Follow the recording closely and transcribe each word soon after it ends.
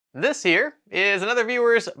This here is another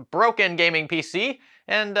viewer's broken gaming PC,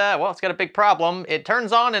 and well, it's got a big problem. It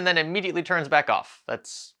turns on and then immediately turns back off.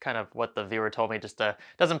 That's kind of what the viewer told me, just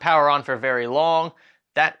doesn't power on for very long.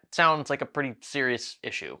 That sounds like a pretty serious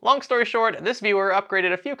issue. Long story short, this viewer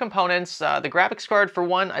upgraded a few components. The graphics card for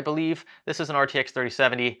one, I believe this is an RTX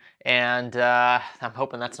 3070, and I'm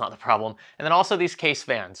hoping that's not the problem. And then also these case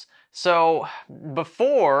fans. So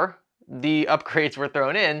before the upgrades were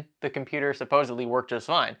thrown in, the computer supposedly worked just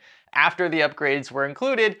fine. After the upgrades were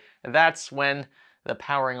included, that's when the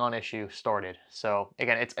powering on issue started. So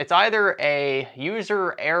again, it's either a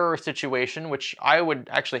user error situation, which I would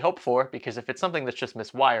actually hope for, because if it's something that's just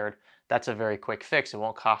miswired, that's a very quick fix. It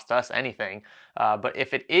won't cost us anything. But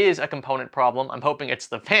if it is a component problem, I'm hoping it's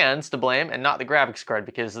the fans to blame and not the graphics card,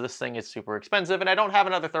 because this thing is super expensive and I don't have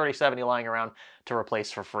another 3070 lying around to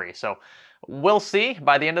replace for free. So we'll see.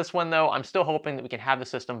 By the end of this one though, I'm still hoping that we can have the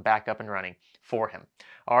system back up and running for him.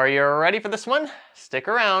 Are you ready for this one? Stick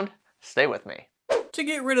around, stay with me. To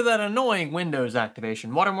get rid of that annoying Windows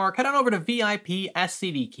activation watermark, head on over to VIP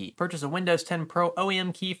SCD Key. Purchase a Windows 10 Pro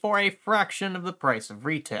OEM key for a fraction of the price of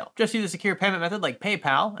retail. Just use a secure payment method like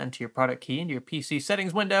PayPal, enter your product key into your PC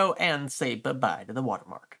settings window, and say bye-bye to the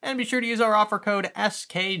watermark. And be sure to use our offer code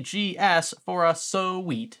SKGS for a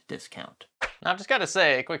sweet discount. Now, I've just got to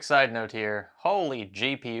say, a quick side note here. Holy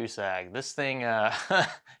GPU sag. This thing,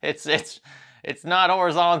 it's not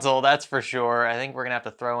horizontal, that's for sure. I think we're gonna have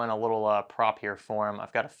to throw in a little prop here for him.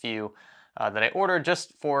 I've got a few that I ordered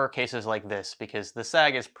just for cases like this, because the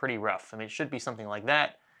sag is pretty rough. I mean, it should be something like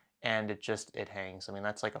that, and it hangs. I mean,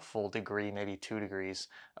 that's like a full degree, maybe 2 degrees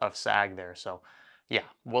of sag there. So yeah,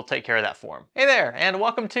 we'll take care of that for him. Hey there, and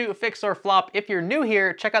welcome to Fix or Flop. If you're new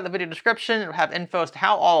here, check out the video description. It'll have info as to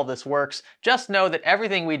how all of this works. Just know that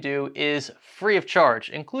everything we do is free of charge,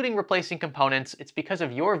 including replacing components. It's because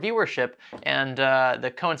of your viewership and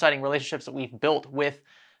the coinciding relationships that we've built with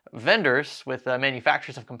vendors, with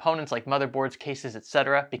manufacturers of components like motherboards, cases,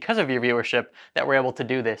 etc. because of your viewership that we're able to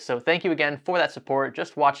do this. So thank you again for that support.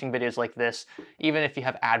 Just watching videos like this, even if you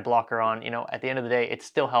have ad blocker on, you know, at the end of the day, it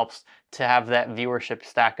still helps to have that viewership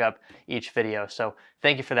stack up each video. So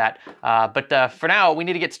thank you for that. But for now, we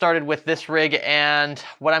need to get started with this rig, and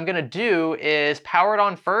what I'm gonna do is power it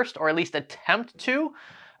on first, or at least attempt to,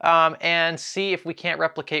 and see if we can't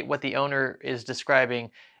replicate what the owner is describing.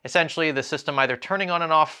 Essentially, the system either turning on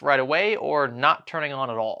and off right away or not turning on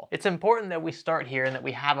at all. It's important that we start here and that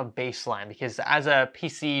we have a baseline, because as a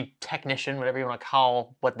PC technician, whatever you want to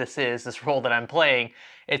call what this is, this role that I'm playing,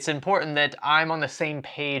 it's important that I'm on the same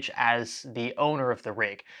page as the owner of the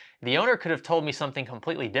rig. The owner could have told me something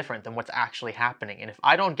completely different than what's actually happening. And if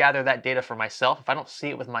I don't gather that data for myself, if I don't see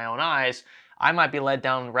it with my own eyes, I might be led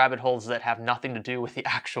down rabbit holes that have nothing to do with the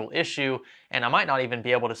actual issue, and I might not even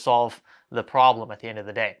be able to solve the problem at the end of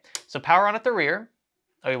the day. So power on at the rear.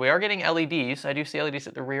 Okay, we are getting LEDs. I do see LEDs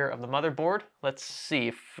at the rear of the motherboard. Let's see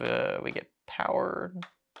if we get power.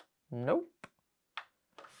 Nope.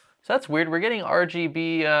 So that's weird. We're getting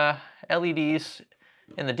RGB LEDs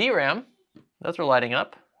in the DRAM. Those are lighting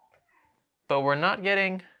up, but we're not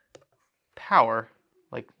getting power.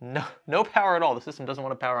 Like no power at all. The system doesn't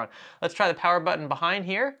want to power on. Let's try the power button behind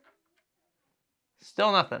here.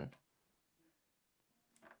 Still nothing.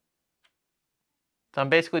 So I'm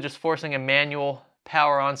basically just forcing a manual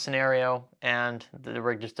power on scenario, and the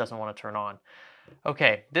rig just doesn't want to turn on.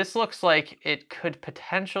 Okay, this looks like it could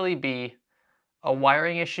potentially be a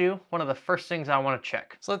wiring issue. One of the first things I want to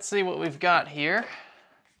check. So let's see what we've got here.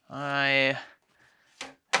 I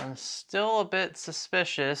am still a bit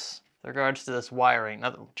suspicious with regards to this wiring.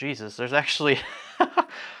 Now, Jesus, there's actually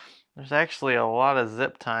there's actually a lot of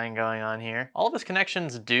zip tying going on here. All of his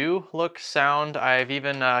connections do look sound. I've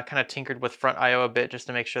even kind of tinkered with front I/O a bit just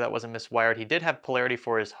to make sure that wasn't miswired. He did have polarity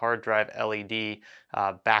for his hard drive LED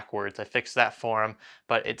backwards. I fixed that for him,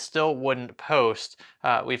 but it still wouldn't post.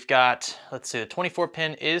 We've got, let's see, the 24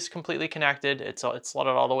 pin is completely connected. It's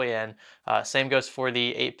slotted all the way in. Same goes for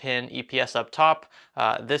the 8-pin EPS up top.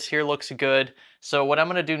 This here looks good. So what I'm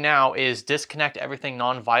gonna do now is disconnect everything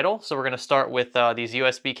non-vital. So we're gonna start with these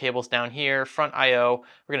USB cables down here, front I/O.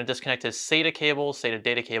 We're gonna disconnect his SATA cables, SATA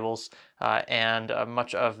data cables, and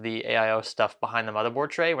much of the AIO stuff behind the motherboard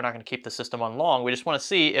tray. We're not gonna keep the system on long. We just wanna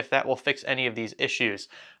see if that will fix any of these issues.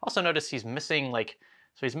 Also notice he's missing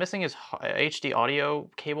he's missing his HD audio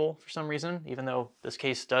cable for some reason, even though this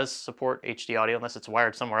case does support HD audio, unless it's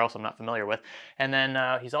wired somewhere else I'm not familiar with. And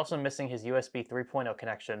then he's also missing his USB 3.0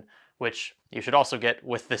 connection, which you should also get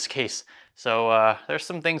with this case. So there's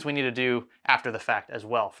some things we need to do after the fact as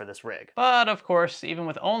well for this rig. But of course, even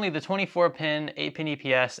with only the 24-pin 8-pin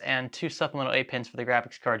EPS and 2 supplemental 8 pins for the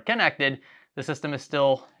graphics card connected, the system is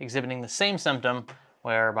still exhibiting the same symptom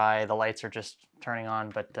whereby the lights are just turning on,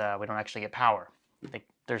 but we don't actually get power.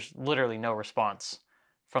 There's literally no response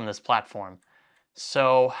from this platform.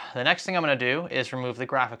 So the next thing I'm going to do is remove the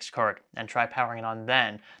graphics card and try powering it on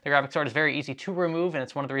then. The graphics card is very easy to remove, and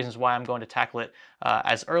it's one of the reasons why I'm going to tackle it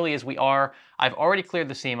as early as we are. I've already cleared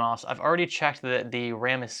the CMOS. I've already checked that the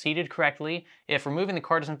RAM is seated correctly. If removing the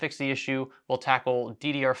card doesn't fix the issue, we'll tackle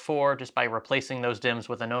DDR4 just by replacing those DIMMs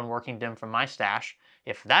with a known working DIMM from my stash.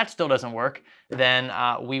 If that still doesn't work, then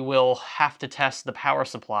we will have to test the power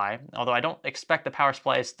supply, although I don't expect the power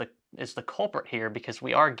supply is the culprit here because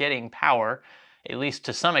we are getting power, at least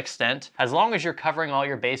to some extent. As long as you're covering all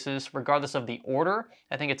your bases, regardless of the order,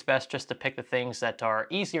 I think it's best just to pick the things that are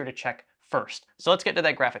easier to check first. So let's get to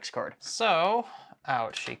that graphics card. So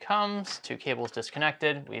out she comes, 2 cables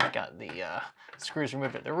disconnected. We've got the screws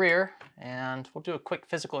removed at the rear, and we'll do a quick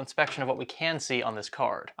physical inspection of what we can see on this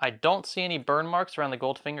card. I don't see any burn marks around the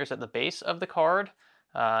gold fingers at the base of the card.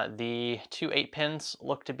 The 2 8-pins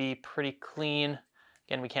look to be pretty clean.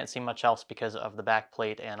 Again, we can't see much else because of the back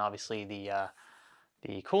plate and obviously the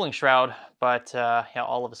cooling shroud, but yeah,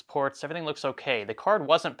 all of his ports, everything looks okay. The card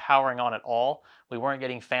wasn't powering on at all. We weren't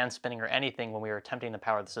getting fan spinning or anything when we were attempting to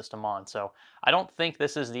power the system on, so I don't think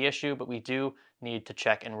this is the issue, but we do need to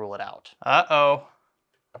check and rule it out. Uh-oh.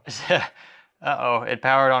 Uh-oh, it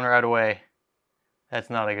powered on right away. That's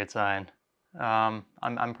not a good sign.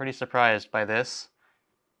 I'm pretty surprised by this,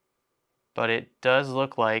 but it does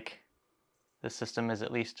look like the system is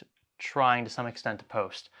at least trying to some extent to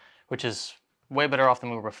post, which is way better off than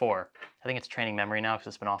we were before. I think it's training memory now because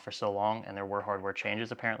it's been off for so long and there were hardware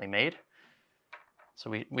changes apparently made. So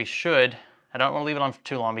we should, I don't want to leave it on for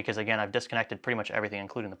too long because again, I've disconnected pretty much everything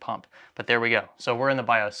including the pump, but there we go. So we're in the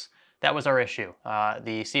BIOS. That was our issue.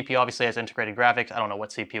 The CPU obviously has integrated graphics. I don't know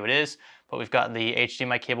what CPU it is, but we've got the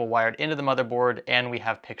HDMI cable wired into the motherboard and we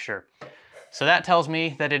have picture. So that tells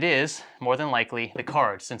me that it is, more than likely, the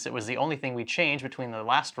card, since it was the only thing we changed between the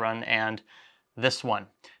last run and this one.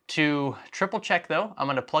 To triple check though, I'm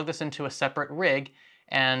gonna plug this into a separate rig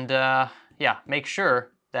and yeah, make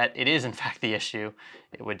sure that it is in fact the issue.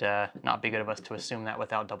 It would not be good of us to assume that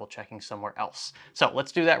without double checking somewhere else. So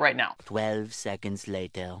let's do that right now. 12 seconds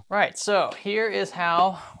later. Right, so here is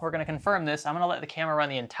how we're gonna confirm this. I'm gonna let the camera run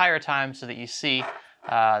the entire time so that you see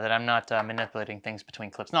that I'm not manipulating things between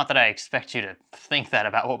clips. Not that I expect you to think that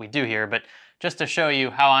about what we do here, but just to show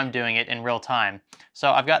you how I'm doing it in real time.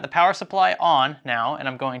 So I've got the power supply on now, and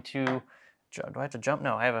I'm going to, do I have to jump?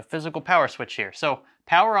 No, I have a physical power switch here. So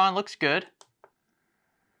power on looks good.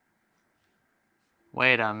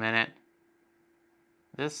 Wait a minute.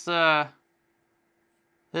 This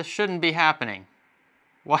shouldn't be happening.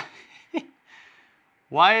 Why?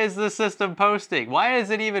 Why is the system posting? Why is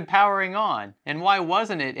it even powering on? And why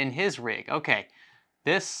wasn't it in his rig? Okay,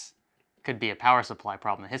 this could be a power supply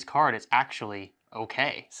problem. His card is actually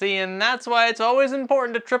okay. See, and that's why it's always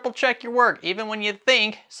important to triple check your work. Even when you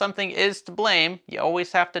think something is to blame, you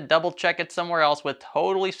always have to double check it somewhere else with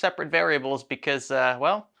totally separate variables because,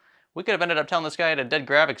 well, we could have ended up telling this guy had a dead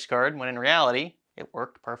graphics card when in reality, it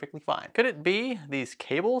worked perfectly fine. Could it be these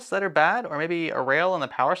cables that are bad? Or maybe a rail in the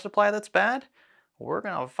power supply that's bad? We're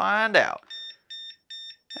gonna find out.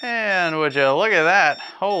 And would you look at that?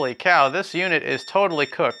 Holy cow, this unit is totally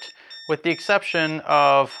cooked. With the exception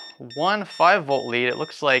of one 5-volt lead, it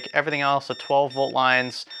looks like everything else, the 12-volt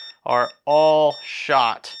lines, are all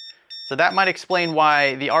shot. So that might explain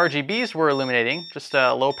why the RGBs were illuminating, just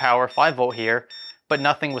a low power 5-volt here, but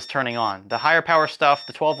nothing was turning on. The higher power stuff,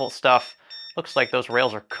 the 12-volt stuff, looks like those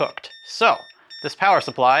rails are cooked. So this power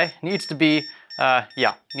supply needs to be,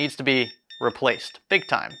 needs to be replaced, big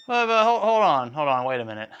time. But hold on, wait a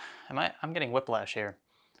minute. I'm getting whiplash here.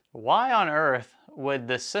 Why on earth would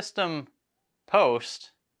the system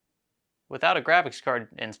post without a graphics card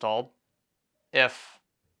installed if...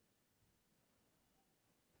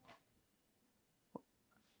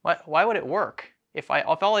 Why would it work? If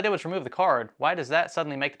all I did was remove the card, why does that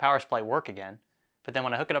suddenly make the power supply work again? But then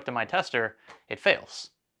when I hook it up to my tester, it fails.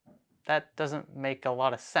 That doesn't make a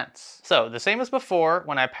lot of sense. So the same as before,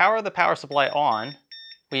 when I power the power supply on,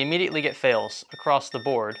 we immediately get fails across the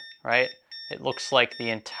board, right? It looks like the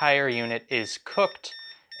entire unit is cooked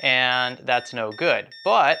and that's no good.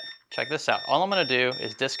 But check this out. All I'm gonna do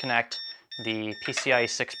is disconnect the PCIe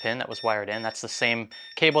 6 pin that was wired in. That's the same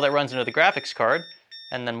cable that runs into the graphics card.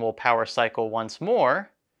 And then we'll power cycle once more.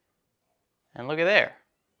 And look at there.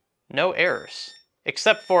 No errors.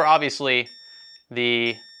 Except for obviously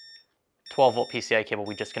the 12-volt PCI cable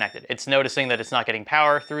we disconnected. It's noticing that it's not getting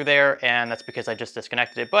power through there, and that's because I just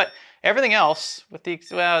disconnected it. But everything else, with the,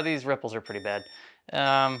 well, these ripples are pretty bad.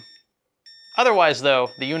 Otherwise though,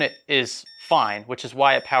 the unit is fine, which is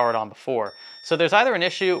why it powered on before. So there's either an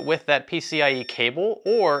issue with that PCIe cable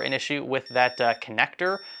or an issue with that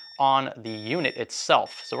connector on the unit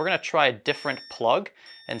itself. So we're gonna try a different plug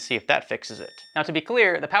and see if that fixes it. Now to be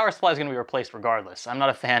clear, the power supply is gonna be replaced regardless. I'm not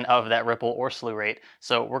a fan of that ripple or slew rate,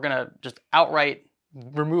 so we're gonna just outright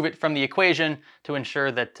remove it from the equation to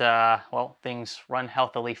ensure that, well, things run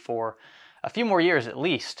healthily for a few more years at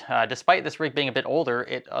least. Despite this rig being a bit older,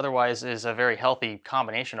 it otherwise is a very healthy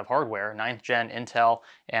combination of hardware. 9th gen Intel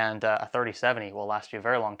and a 3070 will last you a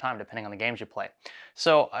very long time depending on the games you play.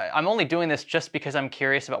 So I'm only doing this just because I'm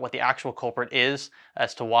curious about what the actual culprit is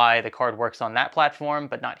as to why the card works on that platform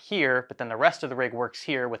but not here, but then the rest of the rig works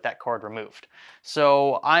here with that card removed.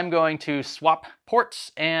 So I'm going to swap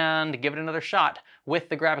ports and give it another shot with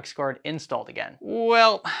the graphics card installed again.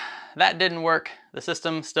 Well, that didn't work. The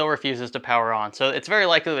system still refuses to power on. So it's very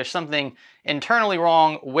likely there's something internally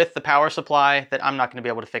wrong with the power supply that I'm not going to be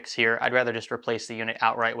able to fix here. I'd rather just replace the unit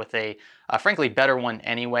outright with a frankly better one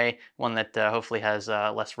anyway, one that hopefully has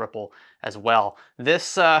less ripple as well.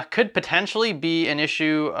 This could potentially be an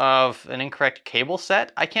issue of an incorrect cable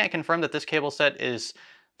set. I can't confirm that this cable set is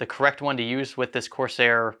the correct one to use with this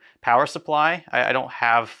Corsair power supply. I don't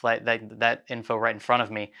have that info right in front of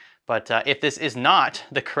me. But if this is not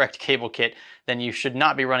the correct cable kit, then you should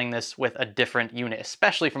not be running this with a different unit,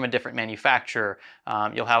 especially from a different manufacturer.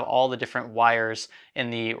 You'll have all the different wires in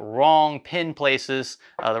the wrong pin places.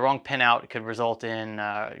 The wrong pin out could result in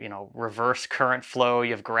you know, reverse current flow.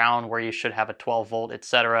 You have ground where you should have a 12 volt,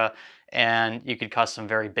 etc. And you could cause some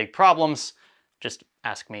very big problems. Just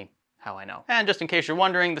ask me how I know. And just in case you're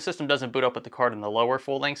wondering, the system doesn't boot up with the card in the lower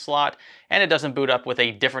full-length slot, and it doesn't boot up with a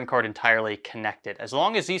different card entirely connected. As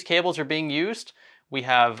long as these cables are being used, we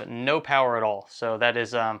have no power at all. So that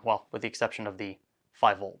is, well, with the exception of the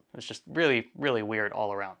 5 volt. It's just really, really weird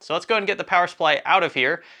all around. So let's go ahead and get the power supply out of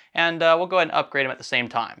here, and we'll go ahead and upgrade them at the same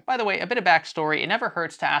time. By the way, a bit of backstory, it never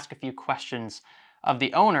hurts to ask a few questions of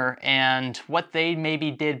the owner and what they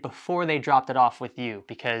maybe did before they dropped it off with you,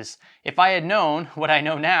 because if I had known what I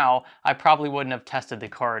know now, I probably wouldn't have tested the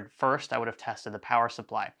card first. I would have tested the power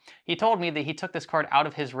supply. He told me that he took this card out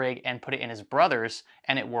of his rig and put it in his brother's,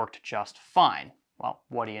 and it worked just fine. Well,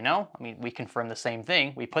 what do you know? I mean, we confirmed the same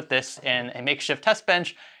thing. We put this in a makeshift test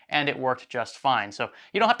bench and it worked just fine. So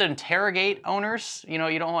you don't have to interrogate owners. You know,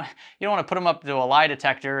 you don't want to put them up to a lie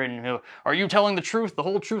detector and, you know, are you telling the truth, the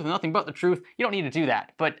whole truth, and nothing but the truth? You don't need to do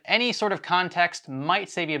that. But any sort of context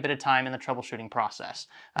might save you a bit of time in the troubleshooting process.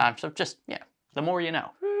 So just, yeah, the more you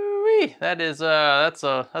know. That is, that's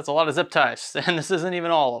a lot of zip ties, and this isn't even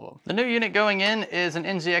all of them. The new unit going in is an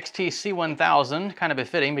NZXT C1000, kind of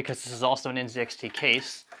befitting because this is also an NZXT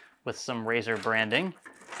case with some Razer branding.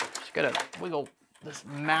 Just gotta wiggle this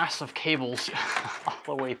mass of cables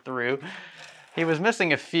all the way through. He was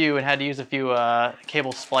missing a few and had to use a few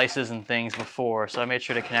cable splices and things before, so I made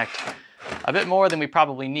sure to connect a bit more than we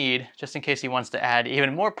probably need, just in case he wants to add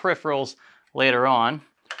even more peripherals later on.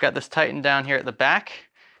 Got this tightened down here at the back,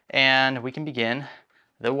 and we can begin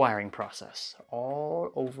the wiring process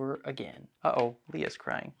all over again. Uh-oh, Leah's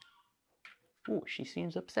crying. Ooh, she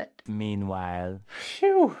seems upset. Meanwhile.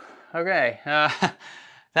 Phew, okay.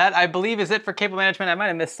 That, I believe, is it for cable management. I might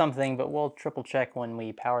have missed something, but we'll triple check when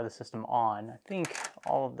we power the system on. I think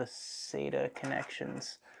all of the SATA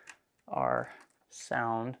connections are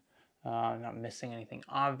sound. I'm not missing anything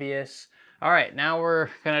obvious. All right, now we're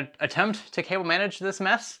gonna attempt to cable manage this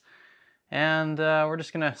mess, and we're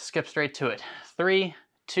just gonna skip straight to it. 3,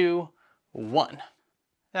 2, 1.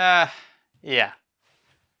 Yeah,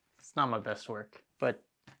 it's not my best work, but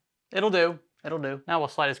it'll do. It'll do. Now we'll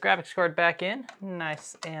slide his graphics card back in,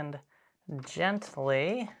 nice and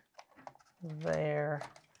gently. There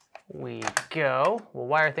we go. We'll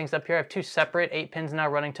wire things up here. I have 2 separate 8 pins now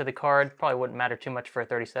running to the card. Probably wouldn't matter too much for a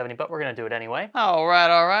 3070, but we're gonna do it anyway. All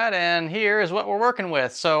right, and here is what we're working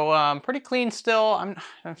with. So pretty clean still. I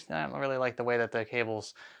don't really like the way that the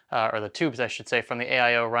cables, or the tubes I should say, from the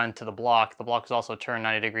AIO run to the block. The block is also turned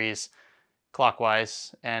 90 degrees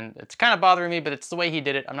clockwise, and it's kind of bothering me, but it's the way he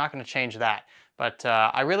did it. I'm not going to change that. But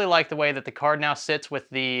I really like the way that the card now sits with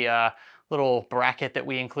the little bracket that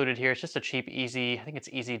we included here. It's just a cheap, easy, I think it's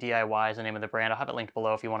Easy DIY is the name of the brand. I'll have it linked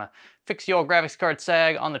below if you want to fix your graphics card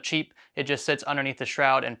sag on the cheap. It just sits underneath the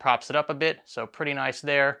shroud and props it up a bit, so pretty nice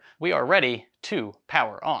there. We are ready to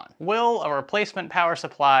power on. Will a replacement power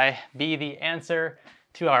supply be the answer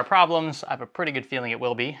to our problems? I have a pretty good feeling it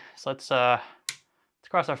will be. So let's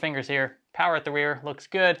cross our fingers here. Power at the rear looks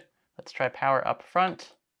good. Let's try power up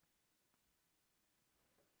front.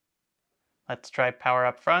 Let's try power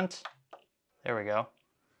up front. There we go.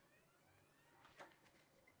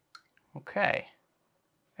 Okay.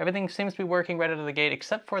 Everything seems to be working right out of the gate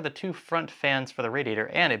except for the 2 front fans for the radiator,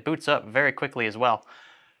 and it boots up very quickly as well.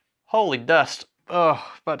 Holy dust. Oh,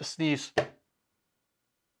 about to sneeze.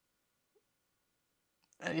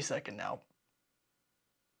 Any second now.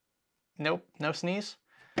 Nope, no sneeze.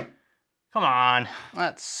 Come on,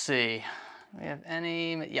 let's see. We have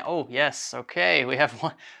any, yeah, oh yes, okay. We have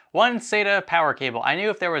one SATA power cable. I knew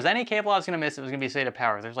if there was any cable I was gonna miss, it was gonna be SATA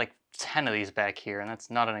power. There's like 10 of these back here, and that's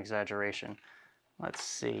not an exaggeration. Let's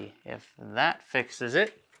see if that fixes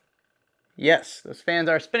it. Yes, those fans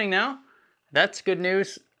are spinning now. That's good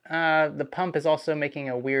news. The pump is also making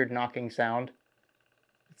a weird knocking sound.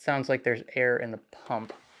 It sounds like there's air in the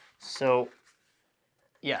pump. So,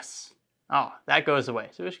 yes. Oh, that goes away.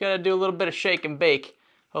 So we just gotta do a little bit of shake and bake.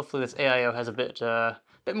 Hopefully this AIO has a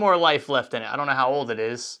bit more life left in it. I don't know how old it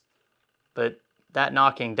is, but that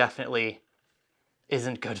knocking definitely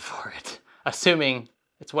isn't good for it. Assuming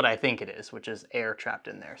it's what I think it is, which is air trapped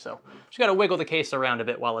in there. So just gotta wiggle the case around a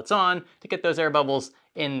bit while it's on to get those air bubbles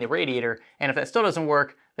in the radiator. And if that still doesn't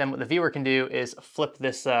work, then what the viewer can do is flip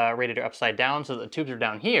this radiator upside down so that the tubes are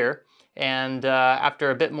down here. And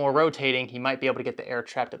after a bit more rotating, he might be able to get the air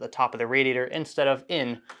trapped at the top of the radiator instead of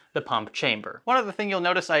in the pump chamber. One other thing you'll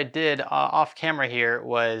notice I did off camera here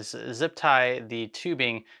was zip tie the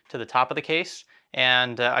tubing to the top of the case,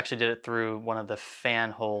 and actually did it through one of the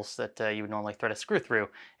fan holes that you would normally thread a screw through.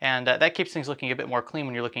 And that keeps things looking a bit more clean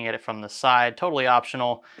when you're looking at it from the side, totally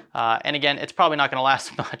optional. And again, it's probably not gonna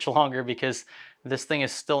last much longer because this thing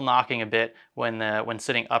is still knocking a bit when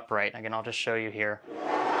sitting upright. Again, I'll just show you here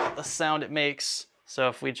the sound it makes. So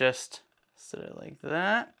if we just sit it like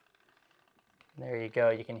that, there you go,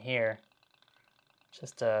 you can hear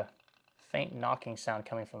just a faint knocking sound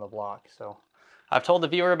coming from the block. So I've told the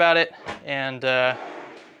viewer about it, and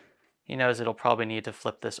he knows it'll probably need to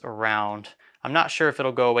flip this around. I'm not sure if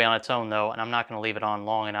it'll go away on its own though, and I'm not gonna leave it on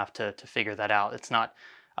long enough to figure that out. It's not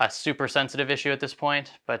a super sensitive issue at this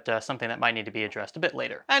point, but something that might need to be addressed a bit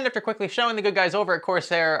later. And after quickly showing the good guys over at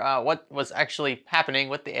Corsair what was actually happening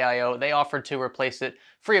with the AIO, they offered to replace it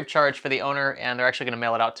free of charge for the owner, and they're actually gonna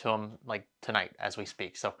mail it out to him like tonight as we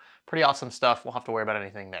speak. So pretty awesome stuff. Won't have to worry about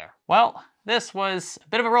anything there. Well, this was a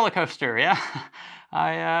bit of a roller coaster, yeah?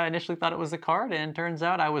 I initially thought it was the card, and turns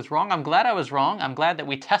out I was wrong. I'm glad I was wrong. I'm glad that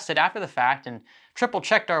we tested after the fact and triple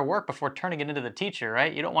checked our work before turning it into the teacher,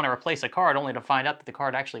 right? You don't want to replace a card only to find out that the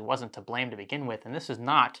card actually wasn't to blame to begin with, and this is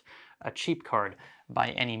not a cheap card by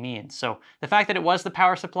any means. So the fact that it was the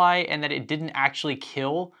power supply and that it didn't actually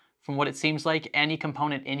kill, from what it seems like, any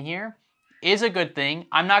component in here is a good thing.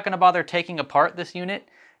 I'm not going to bother taking apart this unit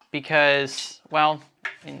because, well,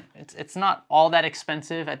 I mean, it's not all that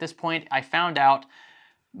expensive at this point. I found out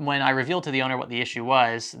when I revealed to the owner what the issue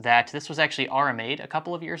was that this was actually RMA'd a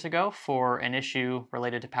couple of years ago for an issue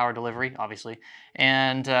related to power delivery, obviously.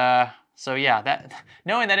 And so yeah,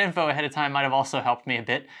 knowing that info ahead of time might have also helped me a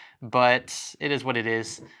bit, but it is what it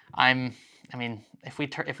is. I mean, if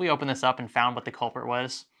we open this up and found what the culprit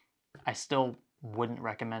was, I still wouldn't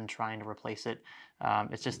recommend trying to replace it.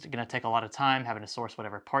 It's just gonna take a lot of time having to source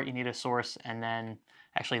whatever part you need to source, and then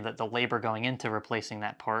actually the labor going into replacing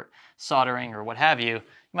that part, soldering or what have you, you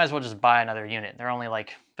might as well just buy another unit. They're only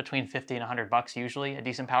like between 50 and 100 bucks usually, a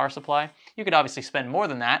decent power supply. You could obviously spend more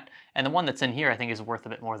than that, and the one that's in here I think is worth a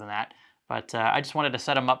bit more than that. But I just wanted to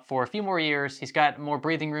set him up for a few more years. He's got more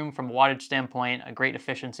breathing room from a wattage standpoint, a great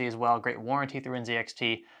efficiency as well, great warranty through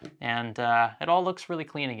NZXT, and it all looks really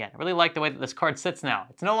clean again. I really like the way that this card sits now.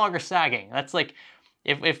 It's no longer sagging. That's like,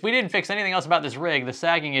 if we didn't fix anything else about this rig, the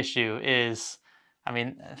sagging issue is, I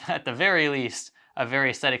mean, at the very least, a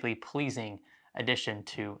very aesthetically pleasing addition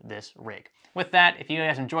to this rig. With that, if you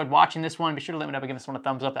guys enjoyed watching this one, be sure to let me know by giving this one a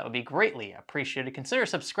thumbs up. That would be greatly appreciated. Consider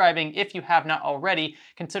subscribing if you have not already.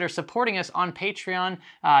 Consider supporting us on Patreon.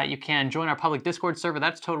 You can join our public Discord server.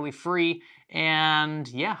 That's totally free. And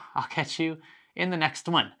yeah, I'll catch you in the next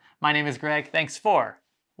one. My name is Greg. Thanks for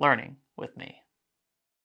learning with me.